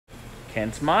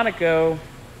Kent's Monaco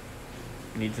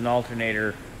needs an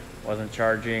alternator, wasn't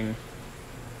charging.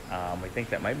 We think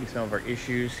that might be some of our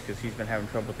issues because he's been having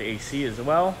trouble with the AC as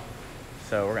well.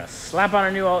 So we're gonna slap on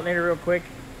a new alternator real quick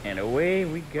and away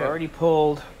we go. We already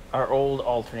pulled our old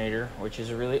alternator, which is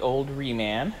a really old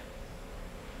reman.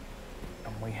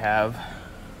 And we have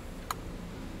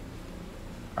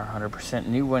our 100%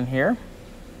 new one here.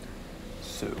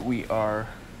 So we are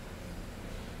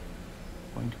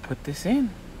going to put this in.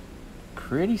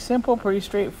 Pretty simple, pretty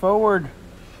straightforward.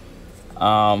 2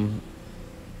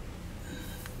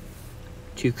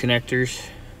 connectors,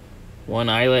 1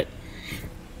 eyelet,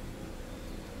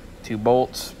 2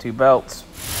 bolts, 2 belts.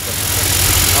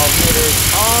 Alternator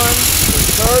is on, we're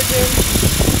charging.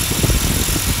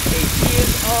 AC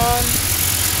is on.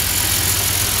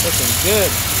 Looking good.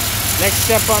 Next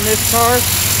step on this car,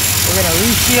 we're gonna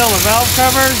reseal the valve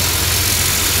covers.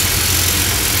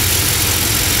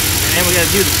 And then we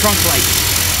gotta do the trunk light.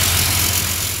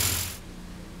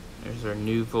 There's our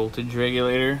new voltage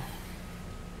regulator.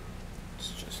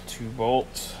 It's just 2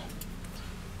 bolts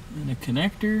and a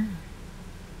connector.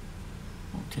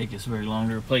 Won't take us very long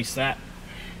to replace that.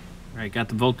 All right, got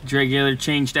the voltage regulator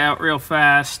changed out real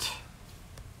fast.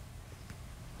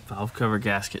 Valve cover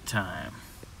gasket time.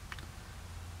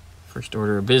 First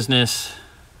order of business.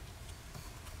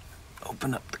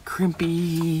 Open up the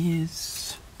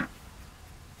crimpies.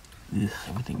 Ugh,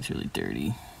 everything's really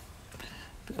dirty.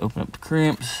 Open up the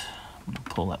crimps. I'm gonna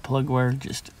pull that plug wire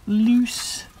just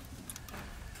loose.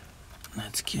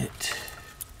 Let's get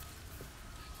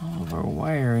all of our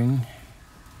wiring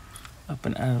up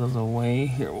and out of the way.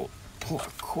 Here, we'll pull our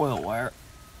coil wire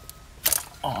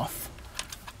off.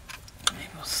 Maybe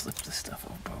we'll slip the stuff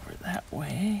up over that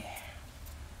way.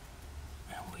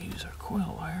 And we'll use our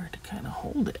coil wire to kind of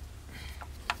hold it.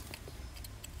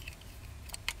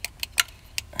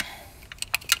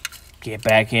 Get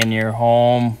back in your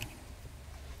home.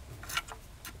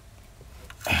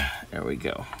 There we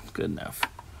go. Good enough.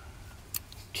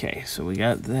 Okay, so we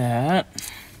got that.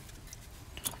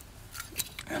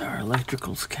 And our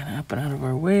electrical's kind of up and out of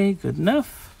our way. Good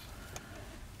enough.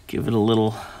 Give it a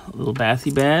little bathy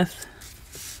bath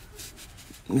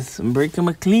with some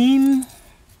Break-A Clean.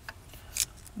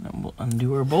 Then we'll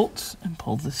undo our bolts and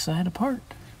pull this side apart.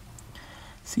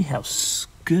 See how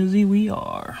scuzzy we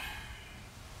are.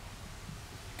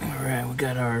 Alright, we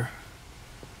got our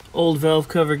old valve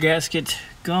cover gasket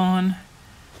gone.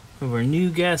 We have our new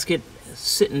gasket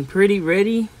sitting pretty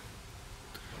ready.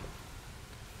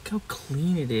 Look how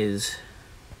clean it is.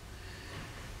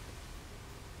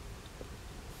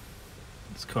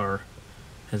 This car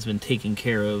has been taken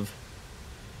care of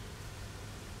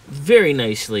very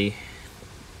nicely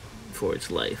for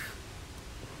its life.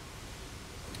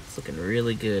 It's looking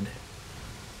really good.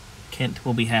 Kent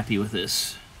will be happy with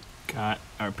this. Got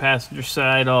our passenger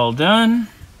side all done,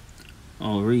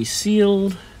 all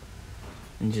resealed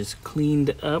and just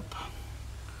cleaned up.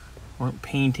 Weren't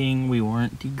painting, we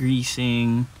weren't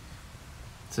degreasing.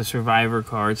 It's a Survivor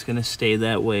car, it's gonna stay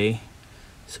that way.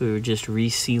 So we were just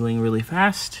resealing really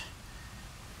fast.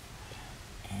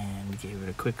 And gave it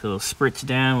a quick little spritz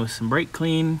down with some brake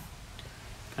clean.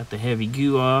 Got the heavy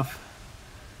goo off.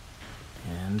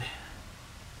 And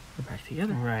we're back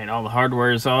together. All right, all the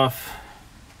hardware is off.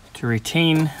 To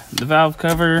retain the valve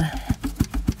cover,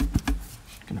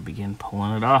 gonna begin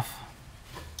pulling it off.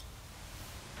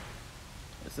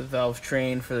 There's the valve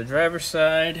train for the driver's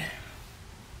side.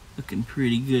 Looking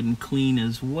pretty good and clean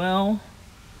as well.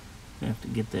 Gonna have to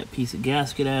get that piece of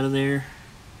gasket out of there.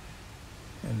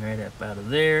 And right up out of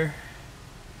there.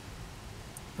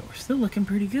 But we're still looking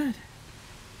pretty good.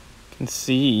 You can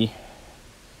see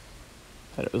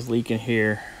that it was leaking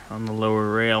here on the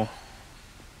lower rail.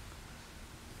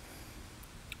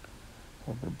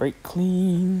 Over the brake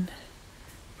clean.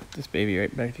 Put this baby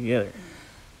right back together.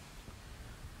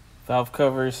 Valve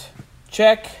covers,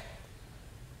 check.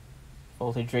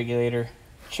 Voltage regulator,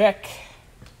 check.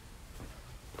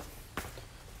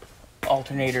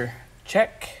 Alternator,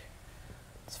 check.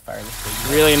 Let's fire this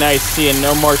baby. Really nice seeing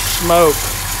no more smoke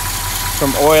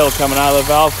from oil coming out of the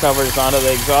valve covers onto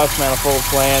the exhaust manifold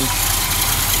flange.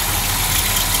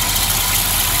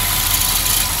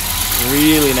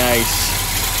 Really nice.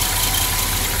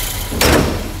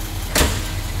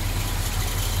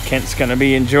 Kent's gonna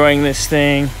be enjoying this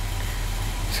thing.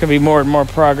 There's gonna be more and more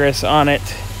progress on it.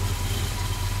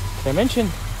 Did I mention?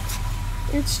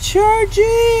 It's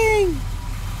charging!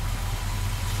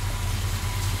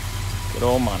 Good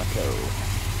old Monaco.